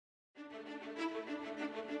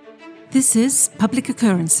This is Public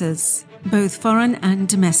Occurrences, both foreign and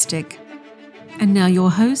domestic. And now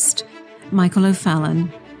your host, Michael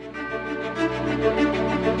O'Fallon.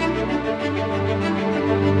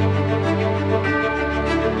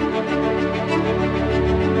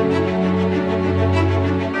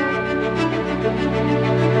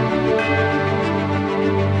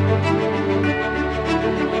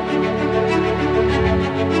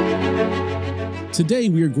 Today,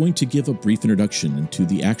 we are going to give a brief introduction into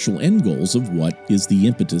the actual end goals of what is the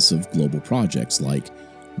impetus of global projects like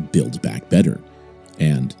Build Back Better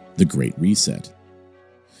and the Great Reset.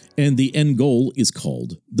 And the end goal is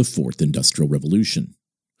called the Fourth Industrial Revolution.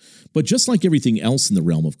 But just like everything else in the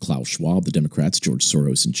realm of Klaus Schwab, the Democrats, George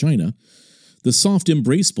Soros, and China, the soft,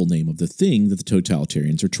 embraceable name of the thing that the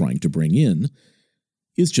totalitarians are trying to bring in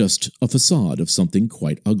is just a facade of something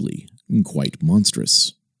quite ugly and quite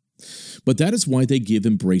monstrous. But that is why they give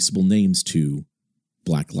embraceable names to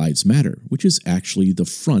Black Lives Matter, which is actually the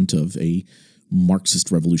front of a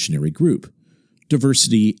Marxist revolutionary group,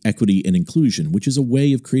 Diversity, Equity, and Inclusion, which is a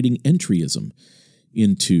way of creating entryism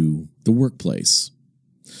into the workplace,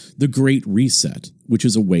 the Great Reset, which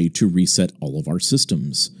is a way to reset all of our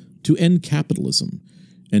systems, to end capitalism,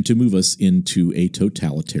 and to move us into a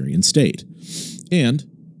totalitarian state, and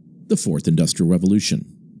the Fourth Industrial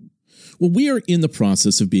Revolution. Well, we are in the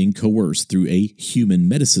process of being coerced through a human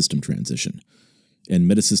metasystem transition. And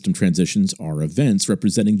metasystem transitions are events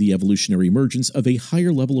representing the evolutionary emergence of a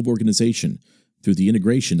higher level of organization through the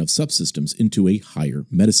integration of subsystems into a higher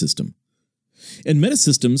metasystem. And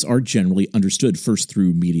metasystems are generally understood first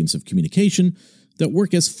through mediums of communication that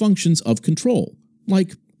work as functions of control,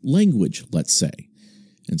 like language, let's say.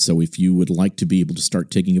 And so if you would like to be able to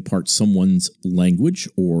start taking apart someone's language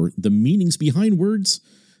or the meanings behind words,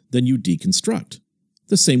 then you deconstruct.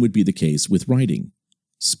 The same would be the case with writing,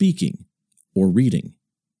 speaking, or reading.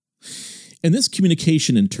 And this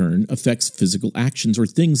communication, in turn, affects physical actions or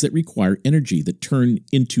things that require energy that turn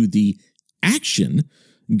into the action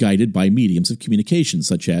guided by mediums of communication,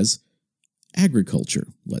 such as agriculture,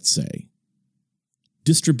 let's say,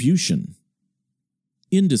 distribution,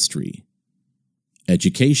 industry,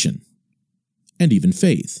 education, and even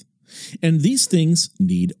faith. And these things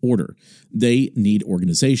need order. They need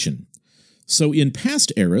organization. So in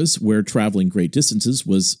past eras where traveling great distances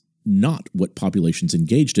was not what populations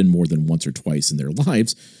engaged in more than once or twice in their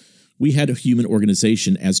lives, we had a human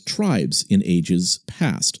organization as tribes in ages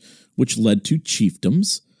past, which led to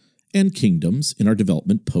chiefdoms and kingdoms in our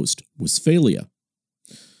development post-Westphalia.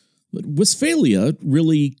 But Westphalia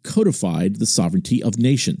really codified the sovereignty of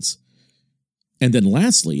nations. And then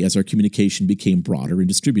lastly, as our communication became broader and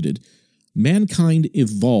distributed, mankind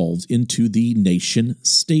evolved into the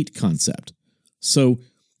nation-state concept. So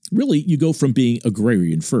really, you go from being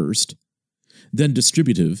agrarian first, then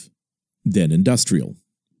distributive, then industrial.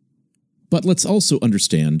 But let's also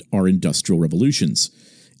understand our industrial revolutions,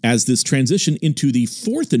 as this transition into the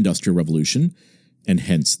Fourth Industrial Revolution, and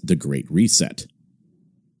hence the Great Reset.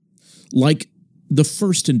 Like the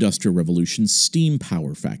First Industrial Revolution's steam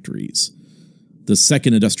power factories, the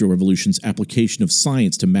Second Industrial Revolution's application of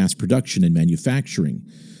science to mass production and manufacturing,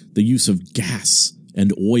 the use of gas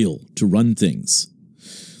and oil to run things,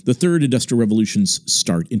 the Third Industrial Revolution's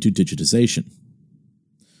start into digitization.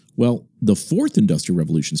 Well, the Fourth Industrial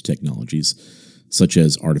Revolution's technologies, such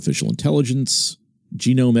as artificial intelligence,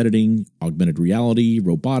 genome editing, augmented reality,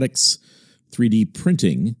 robotics, 3D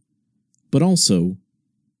printing, but also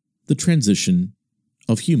the transition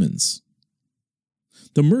of humans.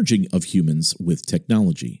 The merging of humans with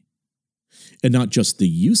technology. And not just the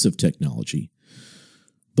use of technology,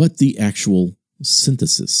 but the actual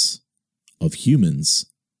synthesis of humans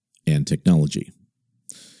and technology.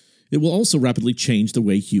 It will also rapidly change the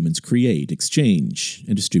way humans create, exchange,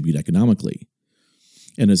 and distribute economically.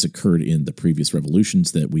 And as occurred in the previous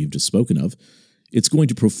revolutions that we've just spoken of, it's going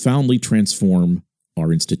to profoundly transform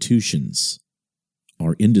our institutions,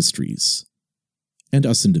 our industries, and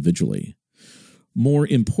us individually. More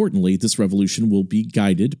importantly, this revolution will be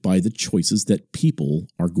guided by the choices that people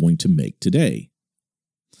are going to make today.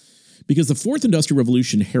 Because the Fourth Industrial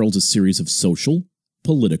Revolution heralds a series of social,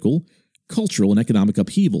 political, cultural, and economic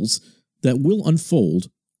upheavals that will unfold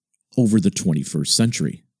over the 21st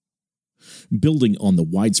century. Building on the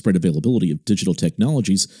widespread availability of digital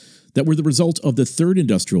technologies that were the result of the Third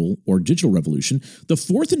Industrial or Digital Revolution, the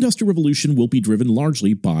Fourth Industrial Revolution will be driven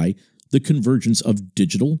largely by the convergence of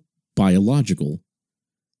digital, biological,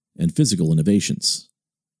 and physical innovations.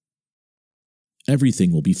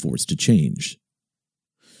 Everything will be forced to change.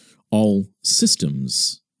 All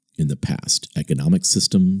systems in the past, economic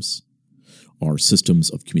systems, our systems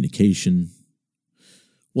of communication,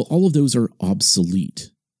 Well, all of those are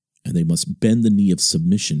obsolete, and they must bend the knee of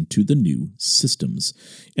submission to the new systems.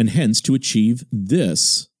 And hence, to achieve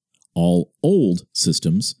this, all old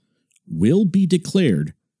systems will be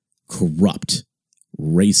declared corrupt,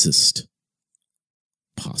 racist,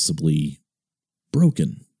 possibly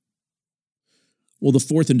broken. Well, the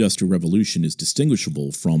fourth industrial revolution is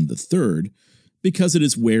distinguishable from the third because it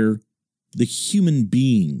is where the human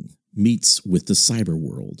being meets with the cyber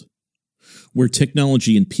world, where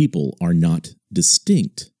technology and people are not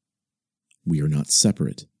distinct. We are not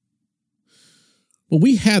separate. Well,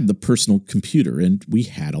 we had the personal computer and we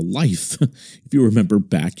had a life, if you remember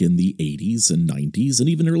back in the 80s and 90s and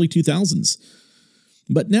even early 2000s.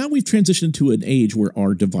 But now we've transitioned to an age where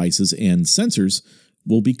our devices and sensors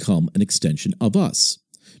will become an extension of us.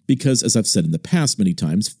 Because, as I've said in the past many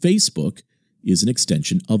times, Facebook is an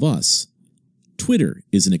extension of us. Twitter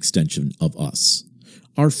is an extension of us.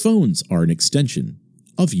 Our phones are an extension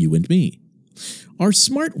of you and me. Our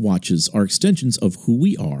smartwatches are extensions of who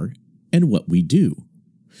we are and what we do.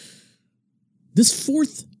 This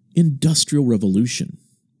fourth industrial revolution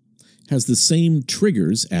has the same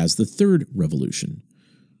triggers as the third revolution,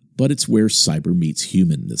 but it's where cyber meets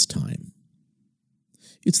human this time.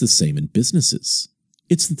 It's the same in businesses.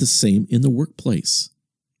 It's the same in the workplace.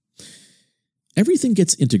 Everything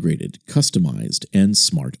gets integrated, customized, and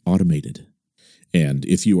smart automated. And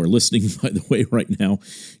if you are listening, by the way, right now,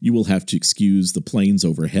 you will have to excuse the planes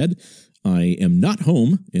overhead. I am not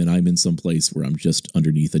home, and I'm in some place where I'm just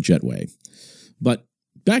underneath a jetway. But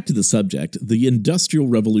back to the subject, the Industrial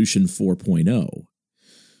Revolution 4.0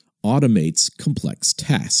 automates complex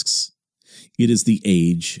tasks. It is the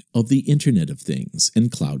age of the Internet of Things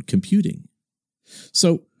and cloud computing.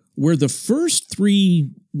 So, where the first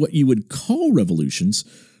three, what you would call revolutions,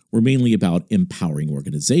 were mainly about empowering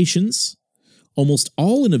organizations, almost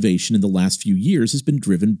all innovation in the last few years has been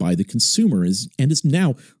driven by the consumer and is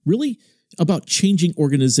now really about changing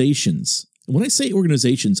organizations. And when I say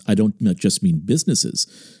organizations, I don't just mean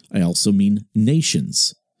businesses. I also mean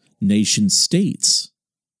nations, nation-states.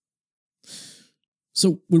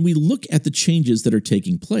 So when we look at the changes that are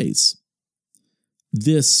taking place,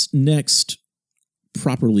 this next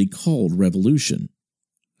properly called revolution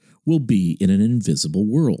will be in an invisible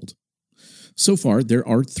world. So far, there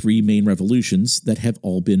are three main revolutions that have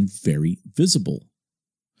all been very visible.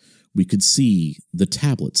 We could see the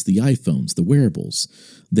tablets, the iPhones, the wearables.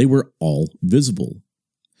 They were all visible.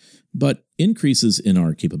 But increases in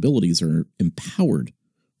our capabilities are empowered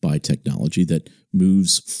by technology that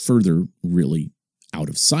moves further really out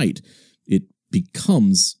of sight. It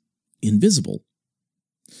becomes invisible.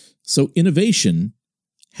 So innovation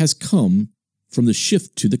has come from the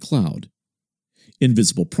shift to the cloud.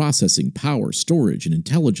 Invisible processing, power, storage, and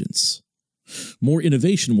intelligence. More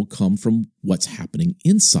innovation will come from what's happening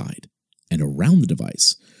inside and around the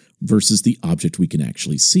device versus the object we can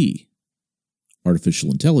actually see.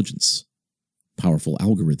 Artificial intelligence, powerful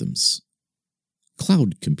algorithms,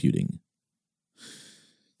 cloud computing.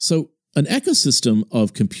 So, an ecosystem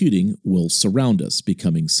of computing will surround us,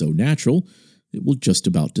 becoming so natural it will just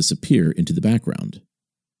about disappear into the background.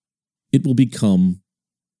 It will become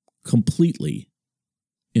completely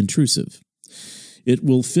intrusive. It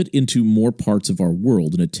will fit into more parts of our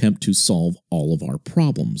world and attempt to solve all of our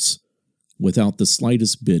problems without the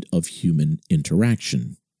slightest bit of human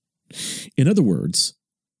interaction. In other words,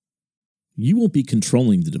 you won't be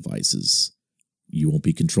controlling the devices. You won't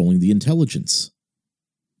be controlling the intelligence.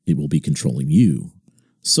 It will be controlling you.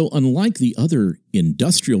 So unlike the other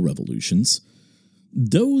industrial revolutions,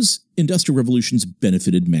 those industrial revolutions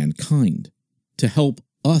benefited mankind to help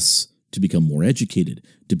us to become more educated,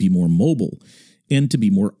 to be more mobile, and to be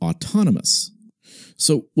more autonomous.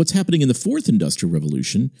 So what's happening in the fourth industrial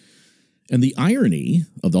revolution, and the irony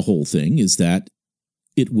of the whole thing, is that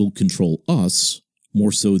it will control us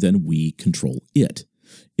more so than we control it.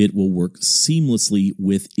 It will work seamlessly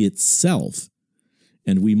with itself,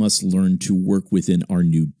 and we must learn to work within our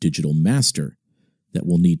new digital master that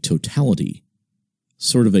will need totality,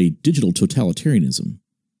 sort of a digital totalitarianism,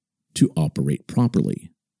 to operate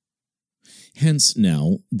properly. Hence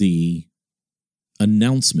now the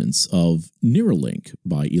announcements of Neuralink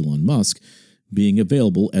by Elon Musk being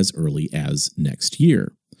available as early as next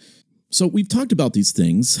year. So we've talked about these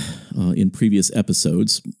things in previous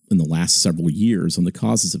episodes in the last several years on the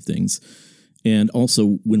causes of things, and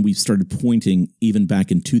also when we started pointing even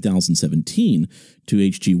back in 2017 to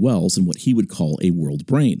H.G. Wells and what he would call a world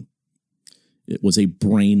brain. It was a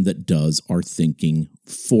brain that does our thinking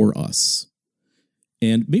for us.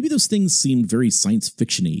 And maybe those things seemed very science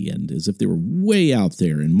fiction-y and as if they were way out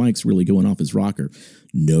there and Mike's really going off his rocker.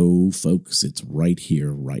 No, folks, it's right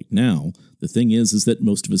here, right now. The thing is that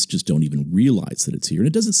most of us just don't even realize that it's here, and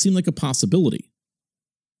it doesn't seem like a possibility.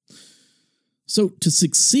 So to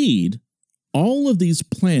succeed, all of these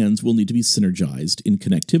plans will need to be synergized in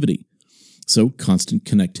connectivity. So constant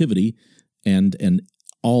connectivity and an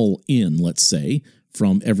all-in, let's say,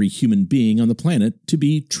 from every human being on the planet to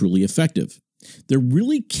be truly effective. There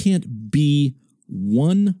really can't be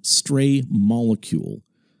one stray molecule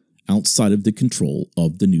outside of the control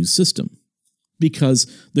of the new system, because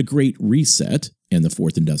the Great Reset and the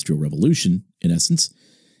Fourth Industrial Revolution, in essence,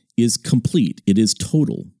 is complete. It is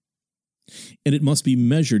total. And it must be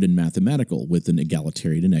measured and mathematical with an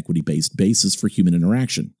egalitarian and equity-based basis for human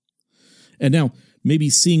interaction. And now,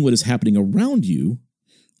 maybe seeing what is happening around you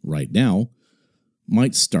right now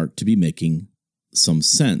might start to be making some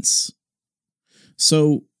sense.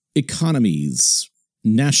 So, economies,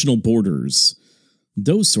 national borders,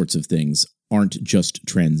 those sorts of things aren't just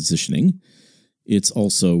transitioning. It's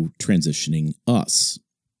also transitioning us,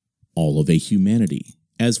 all of a humanity,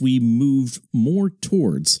 as we move more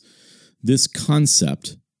towards this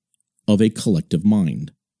concept of a collective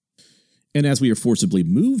mind. And as we are forcibly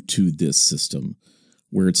moved to this system,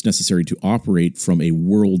 where it's necessary to operate from a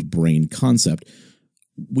world brain concept,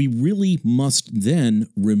 we really must then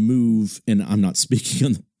remove, and I'm not speaking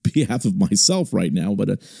on behalf of myself right now,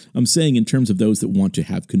 but I'm saying in terms of those that want to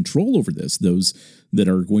have control over this, those that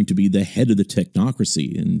are going to be the head of the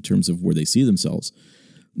technocracy in terms of where they see themselves.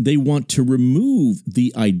 They want to remove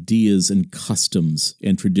the ideas and customs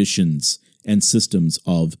and traditions and systems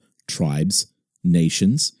of tribes,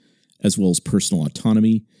 nations, as well as personal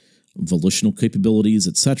autonomy, volitional capabilities,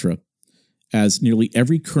 etc., as nearly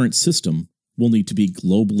every current system will need to be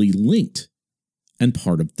globally linked and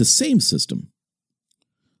part of the same system.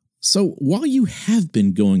 So while you have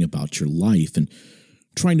been going about your life and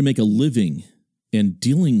trying to make a living and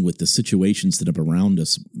dealing with the situations that are around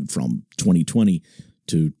us from 2020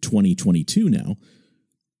 to 2022 now,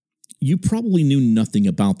 you probably knew nothing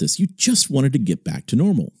about this. You just wanted to get back to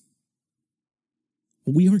normal.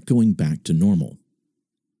 But we aren't going back to normal.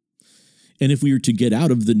 And if we were to get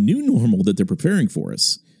out of the new normal that they're preparing for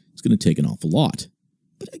us, it's going to take an awful lot.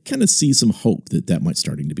 But I kind of see some hope that that might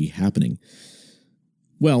starting to be happening.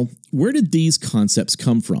 Well, where did these concepts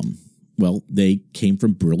come from? Well, they came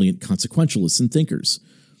from brilliant consequentialists and thinkers.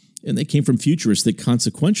 And they came from futurists that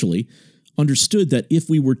consequentially understood that if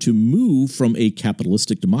we were to move from a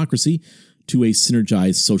capitalistic democracy to a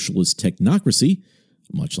synergized socialist technocracy,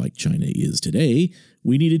 much like China is today,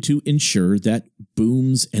 we needed to ensure that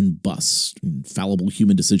booms and busts, and fallible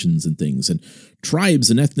human decisions and things, and tribes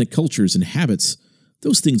and ethnic cultures and habits,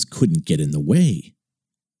 those things couldn't get in the way.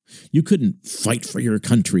 You couldn't fight for your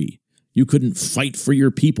country. You couldn't fight for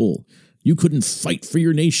your people. You couldn't fight for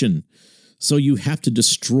your nation. So you have to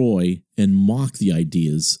destroy and mock the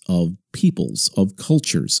ideas of peoples, of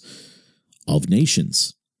cultures, of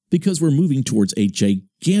nations, because we're moving towards a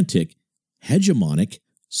gigantic, hegemonic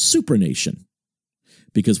supranation,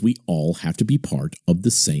 because we all have to be part of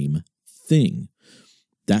the same thing.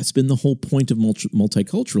 That's been the whole point of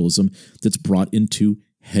multiculturalism that's brought into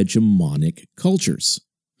hegemonic cultures,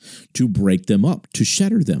 to break them up, to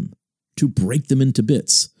shatter them, to break them into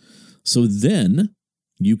bits. So then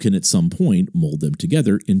you can at some point mold them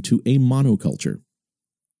together into a monoculture.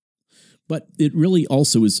 But it really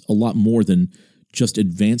also is a lot more than just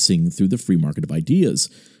advancing through the free market of ideas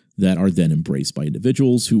that are then embraced by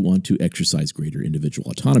individuals who want to exercise greater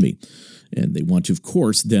individual autonomy. And they want to, of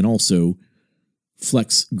course, then also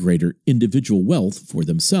flex greater individual wealth for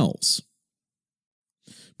themselves.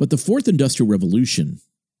 But the Fourth Industrial Revolution,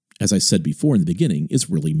 as I said before in the beginning,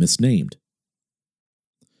 is really misnamed.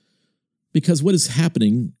 Because what is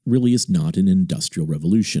happening really is not an industrial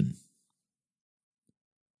revolution.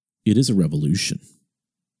 It is a revolution,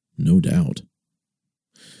 no doubt.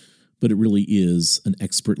 But it really is an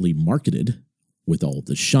expertly marketed, with all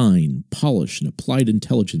the shine, polish, and applied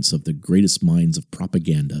intelligence of the greatest minds of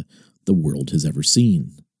propaganda the world has ever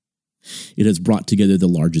seen. It has brought together the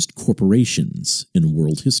largest corporations in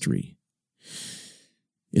world history.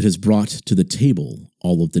 It has brought to the table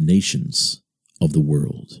all of the nations of the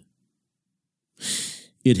world.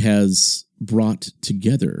 It has brought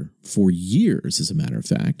together, for years, as a matter of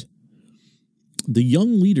fact, the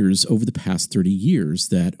young leaders over the past 30 years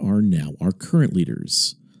that are now our current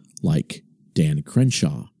leaders, like Dan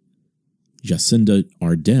Crenshaw, Jacinda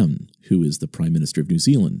Ardern, who is the Prime Minister of New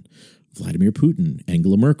Zealand, Vladimir Putin,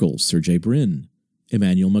 Angela Merkel, Sergey Brin,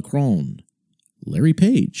 Emmanuel Macron, Larry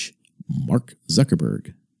Page, Mark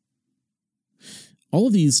Zuckerberg. All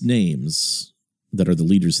of these names that are the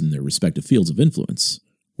leaders in their respective fields of influence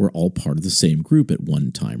were all part of the same group at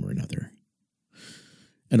one time or another.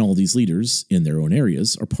 And all these leaders in their own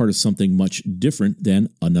areas are part of something much different than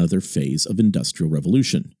another phase of industrial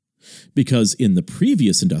revolution. Because in the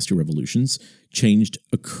previous industrial revolutions, change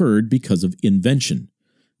occurred because of invention,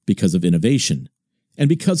 because of innovation, and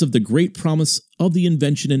because of the great promise of the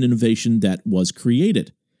invention and innovation that was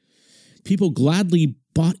created. People gladly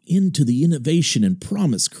bought into the innovation and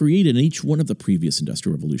promise created in each one of the previous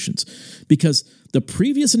industrial revolutions, because the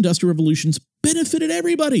previous industrial revolutions benefited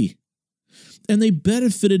everybody, and they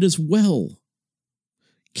benefited as well.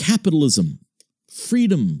 Capitalism,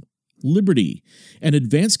 freedom, liberty, and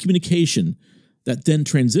advanced communication that then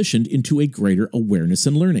transitioned into a greater awareness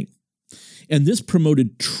and learning. And this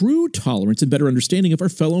promoted true tolerance and better understanding of our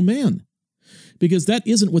fellow man, because that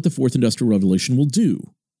isn't what the Fourth Industrial Revolution will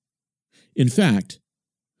do. In fact,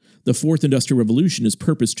 the Fourth Industrial Revolution is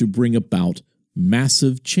purposed to bring about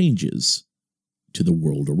massive changes to the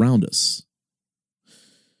world around us.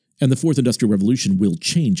 And the Fourth Industrial Revolution will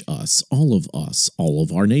change us, all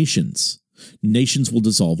of our nations. Nations will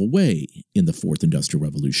dissolve away in the Fourth Industrial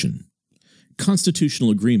Revolution.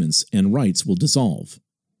 Constitutional agreements and rights will dissolve.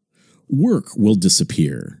 Work will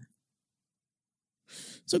disappear.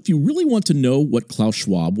 So if you really want to know what Klaus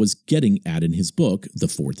Schwab was getting at in his book, The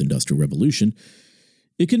Fourth Industrial Revolution,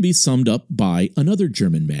 it can be summed up by another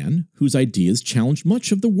German man whose ideas challenged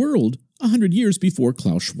much of the world 100 years before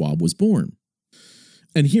Klaus Schwab was born.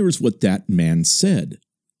 And here is what that man said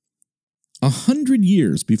 100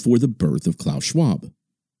 years before the birth of Klaus Schwab.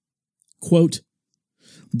 Quote,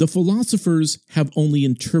 "The philosophers have only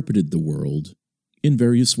interpreted the world in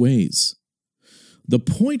various ways. The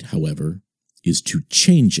point, however, is to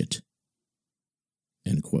change it."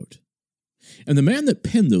 End quote. And the man that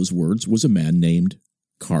penned those words was a man named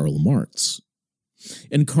Karl Marx.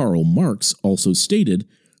 And Karl Marx also stated,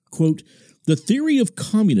 quote, "The theory of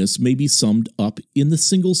communists may be summed up in the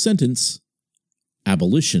single sentence,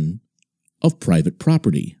 abolition of private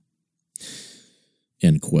property."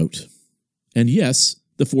 End quote. And yes,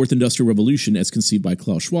 the Fourth Industrial Revolution, as conceived by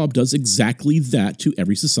Klaus Schwab, does exactly that to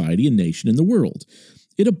every society and nation in the world.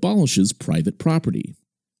 It abolishes private property.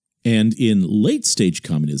 And in late-stage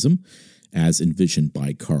communism, as envisioned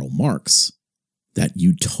by Karl Marx, that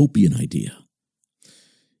utopian idea,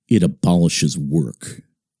 it abolishes work.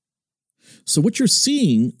 So what you're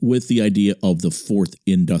seeing with the idea of the Fourth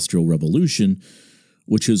Industrial Revolution,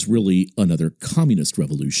 which is really another communist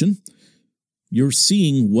revolution, you're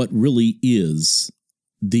seeing what really is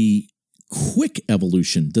the quick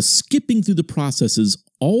evolution, the skipping through the processes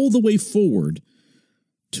all the way forward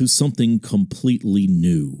to something completely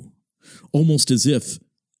new. Almost as if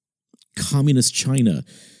communist China,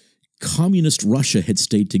 communist Russia had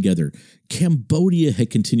stayed together, Cambodia had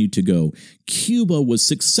continued to go, Cuba was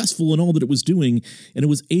successful in all that it was doing, and it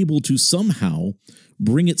was able to somehow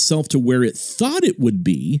bring itself to where it thought it would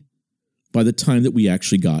be by the time that we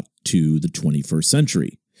actually got to the 21st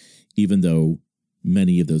century, even though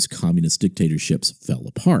many of those communist dictatorships fell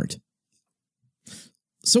apart.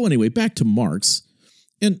 So anyway, back to Marx.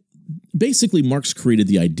 And basically, Marx created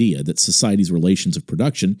the idea that society's relations of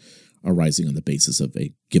production, arising on the basis of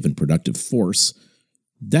a given productive force,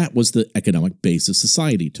 that was the economic base of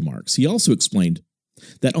society to Marx. He also explained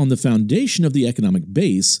that on the foundation of the economic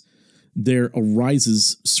base, there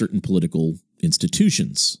arises certain political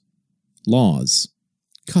institutions, laws,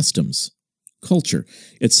 customs, culture,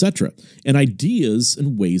 etc., and ideas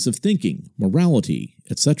and ways of thinking, morality,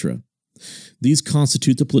 etc. These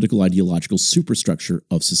constitute the political ideological superstructure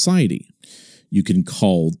of society. You can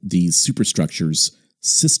call these superstructures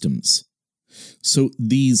systems. So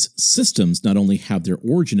these systems not only have their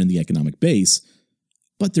origin in the economic base,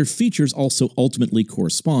 but their features also ultimately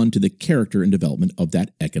correspond to the character and development of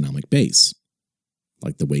that economic base,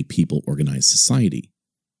 like the way people organize society,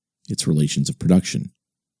 its relations of production,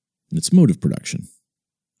 and its mode of production.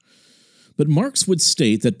 But Marx would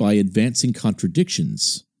state that by advancing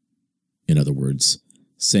contradictions, in other words,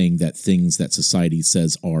 saying that things that society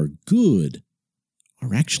says are good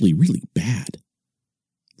are actually really bad,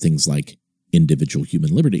 things like individual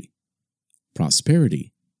human liberty,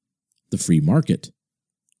 prosperity, the free market,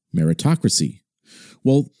 meritocracy.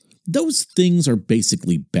 Well, those things are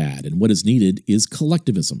basically bad, and what is needed is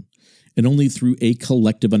collectivism, and only through a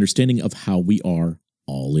collective understanding of how we are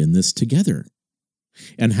all in this together,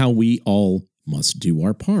 and how we all must do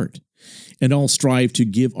our part, and all strive to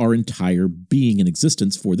give our entire being and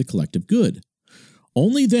existence for the collective good.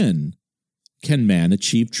 Only then can man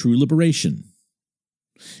achieve true liberation.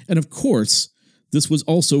 And of course, this was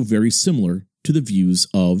also very similar to the views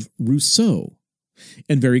of Rousseau,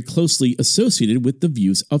 and very closely associated with the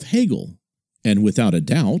views of Hegel, and without a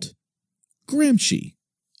doubt, Gramsci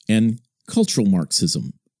and cultural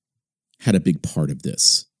Marxism had a big part of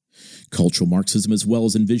this. Cultural Marxism as well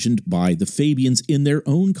as envisioned by the Fabians in their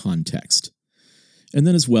own context, and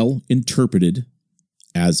then as well interpreted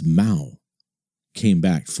as Mao came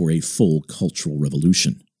back for a full cultural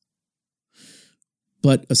revolution.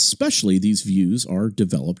 But especially these views are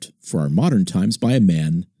developed for our modern times by a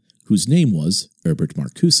man whose name was Herbert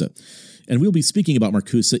Marcuse. And we'll be speaking about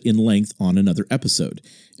Marcuse in length on another episode.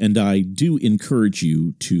 And I do encourage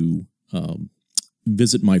you to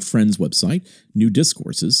visit my friend's website, New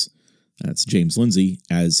Discourses. That's James Lindsay,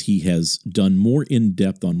 as he has done more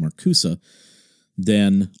in-depth on Marcuse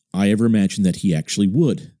than I ever imagined that he actually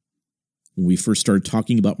would. When we first started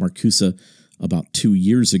talking about Marcuse about 2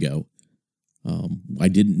 years ago, I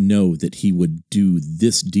didn't know that he would do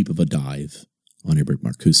this deep of a dive on Herbert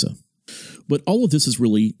Marcuse. But all of this is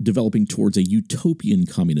really developing towards a utopian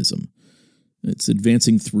communism. It's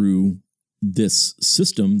advancing through this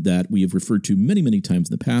system that we have referred to many, many times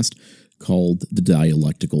in the past called the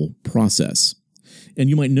dialectical process. And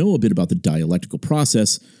you might know a bit about the dialectical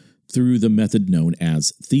process through the method known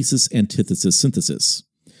as thesis, antithesis, synthesis.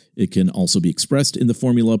 It can also be expressed in the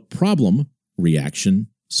formula problem, reaction,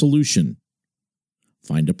 solution.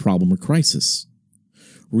 Find a problem or crisis.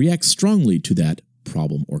 React strongly to that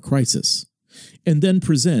problem or crisis. And then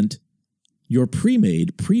present your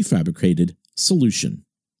pre-made, prefabricated solution.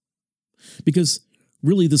 Because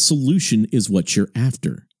really the solution is what you're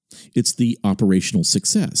after. It's the operational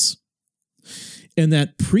success. And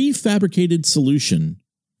that prefabricated solution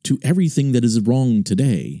to everything that is wrong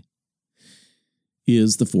today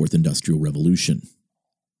is the Fourth Industrial Revolution.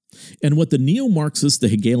 And what the neo-Marxists, the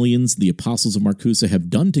Hegelians, the apostles of Marcuse have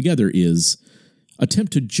done together is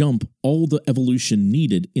attempt to jump all the evolution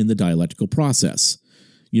needed in the dialectical process.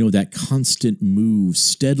 You know, that constant move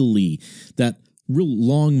steadily, that real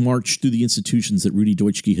long march through the institutions that Rudi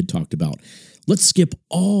Dutschke had talked about. Let's skip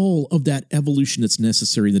all of that evolution that's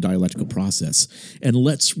necessary in the dialectical process, and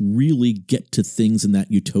let's really get to things in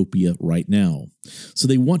that utopia right now. So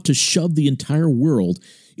they want to shove the entire world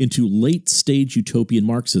into late-stage utopian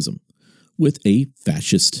Marxism with a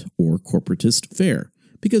fascist or corporatist fare,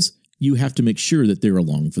 because you have to make sure that they're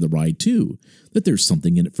along for the ride too, that there's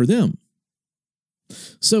something in it for them.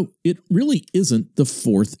 So it really isn't the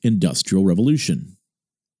Fourth Industrial Revolution.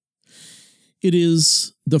 It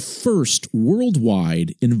is the first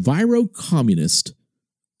worldwide enviro-communist,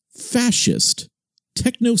 fascist,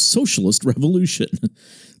 techno-socialist revolution.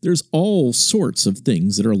 There's all sorts of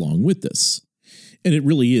things that are along with this. And it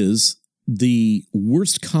really is the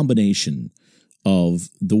worst combination of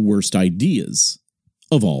the worst ideas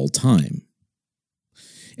of all time.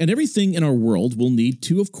 And everything in our world will need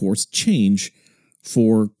to, of course, change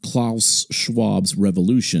for Klaus Schwab's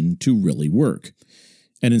revolution to really work.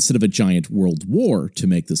 And instead of a giant world war to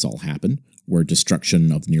make this all happen, where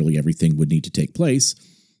destruction of nearly everything would need to take place,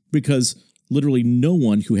 because literally no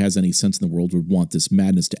one who has any sense in the world would want this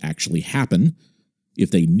madness to actually happen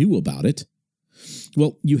if they knew about it,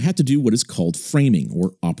 well, you had to do what is called framing,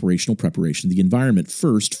 or operational preparation of the environment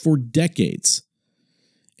first for decades.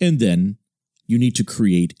 And then you need to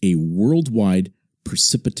create a worldwide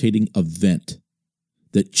precipitating event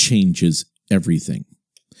that changes everything.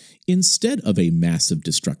 Instead of a massive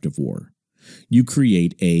destructive war, you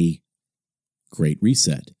create a great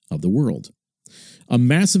reset of the world. A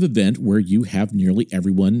massive event where you have nearly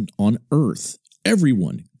everyone on Earth,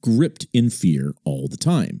 everyone gripped in fear all the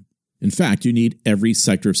time. In fact, you need every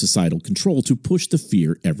sector of societal control to push the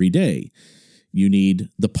fear every day. You need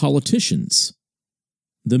the politicians,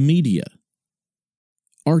 the media,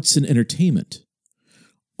 arts and entertainment,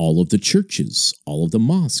 all of the churches, all of the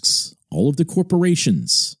mosques, all of the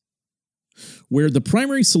corporations, where the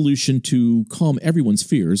primary solution to calm everyone's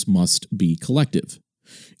fears must be collective.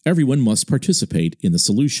 Everyone must participate in the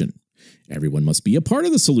solution. Everyone must be a part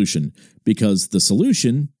of the solution, because the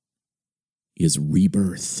solution is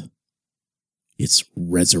rebirth. It's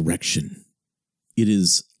resurrection. It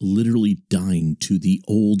is literally dying to the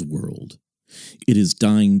old world. It is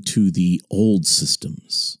dying to the old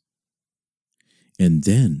systems. And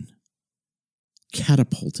then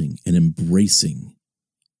catapulting and embracing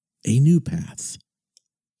a new path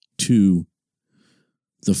to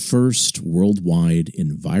the first worldwide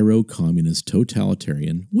enviro-communist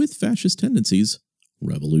totalitarian with fascist tendencies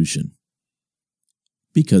revolution.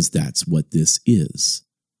 Because that's what this is.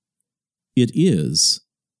 It is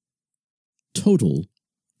total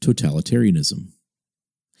totalitarianism.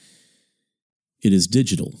 It is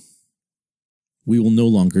digital. We will no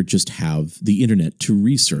longer just have the internet to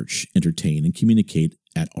research, entertain, and communicate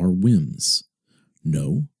at our whims.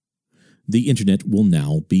 No, the internet will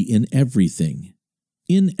now be in everything.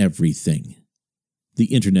 In everything.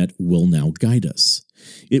 The internet will now guide us.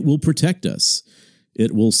 It will protect us.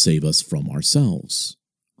 It will save us from ourselves.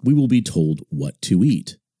 We will be told what to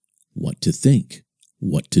eat, what to think,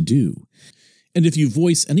 what to do. And if you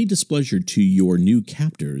voice any displeasure to your new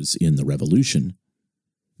captors in the revolution,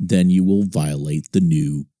 then you will violate the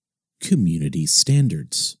new community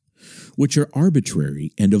standards, which are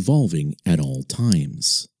arbitrary and evolving at all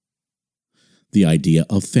times. The idea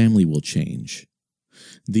of family will change.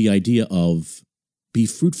 The idea of be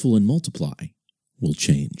fruitful and multiply will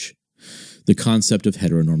change. The concept of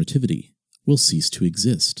heteronormativity will cease to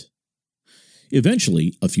exist.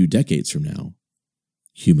 Eventually, a few decades from now,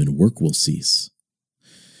 human work will cease.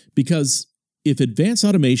 Because if advanced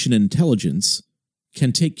automation and intelligence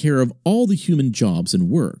can take care of all the human jobs and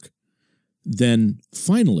work, then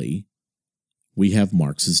finally, we have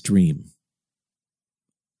Marx's dream.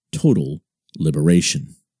 Total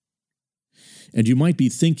liberation. And you might be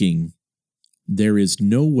thinking, there is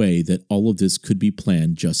no way that all of this could be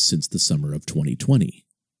planned just since the summer of 2020.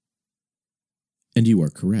 And you are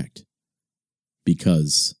correct.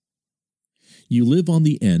 Because you live on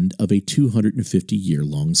the end of a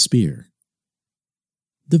 250-year-long spear.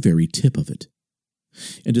 The very tip of it.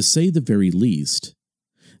 And to say the very least,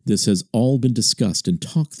 this has all been discussed and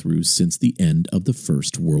talked through since the end of the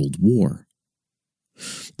First World War.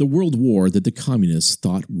 The World War that the communists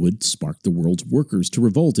thought would spark the world's workers to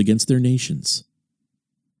revolt against their nations.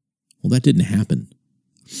 Well, that didn't happen.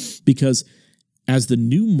 Because as the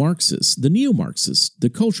new Marxists, the neo-Marxists, the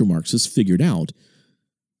cultural Marxists figured out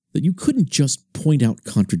that you couldn't just point out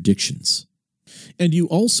contradictions. And you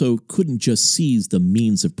also couldn't just seize the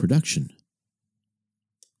means of production.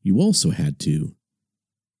 You also had to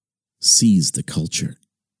seize the culture.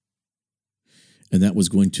 And that was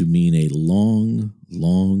going to mean a long,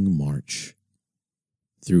 long march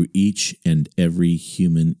through each and every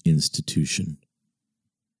human institution.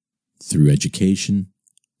 Through education,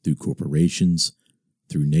 through corporations,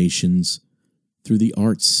 through nations, through the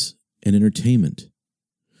arts and entertainment,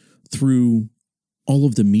 through all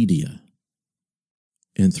of the media,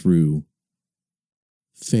 and through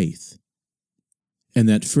faith. And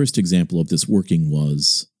that first example of this working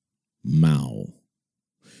was Mao,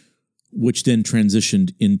 which then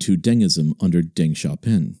transitioned into Dengism under Deng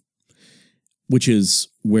Xiaoping, which is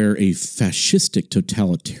where a fascistic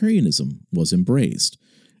totalitarianism was embraced,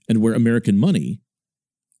 and where American money,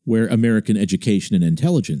 where American education and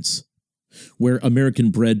intelligence, where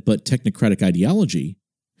American-bred but technocratic ideology,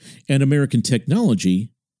 and American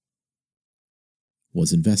technology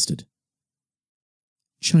was invested.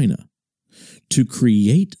 China, to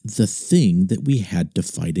create the thing that we had to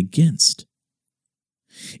fight against.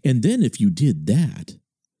 And then if you did that,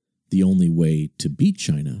 the only way to beat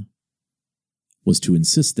China was to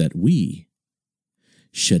insist that we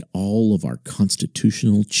shed all of our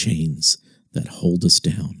constitutional chains that hold us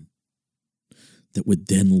down, that would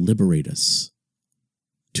then liberate us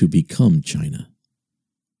to become China.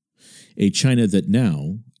 A China that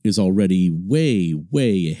now is already way,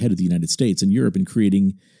 way ahead of the United States and Europe in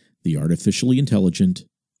creating the artificially intelligent,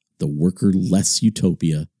 the worker-less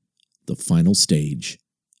utopia, the final stage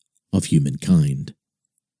of humankind.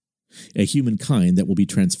 A humankind that will be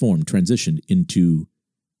transitioned into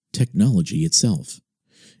technology itself.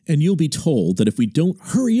 And you'll be told that if we don't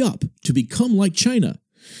hurry up to become like China,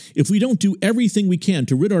 if we don't do everything we can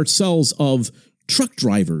to rid ourselves of truck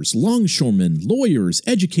drivers, longshoremen, lawyers,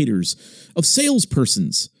 educators, of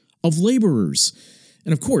salespersons, of laborers,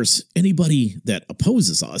 and of course, anybody that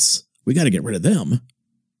opposes us, we got to get rid of them.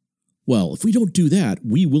 Well, if we don't do that,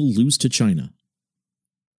 we will lose to China.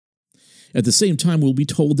 At the same time, we'll be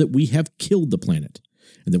told that we have killed the planet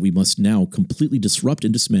and that we must now completely disrupt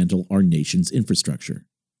and dismantle our nation's infrastructure.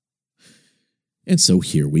 And so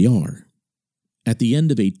here we are, at the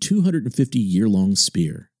end of a 250-year-long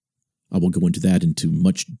spear. I will go into that into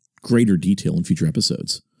much greater detail in future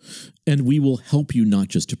episodes. And we will help you not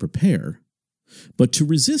just to prepare, but to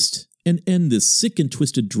resist and end this sick and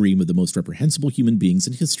twisted dream of the most reprehensible human beings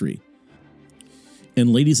in history.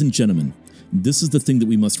 And ladies and gentlemen, this is the thing that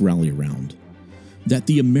we must rally around. That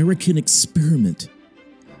the American experiment,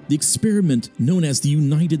 the experiment known as the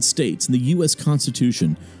United States and the U.S.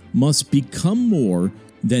 Constitution, must become more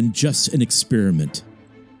than just an experiment.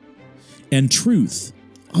 And truth,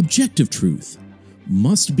 objective truth,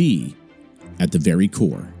 must be at the very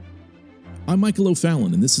core. I'm Michael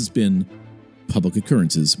O'Fallon, and this has been Public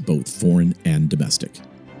Occurrences, both foreign and domestic.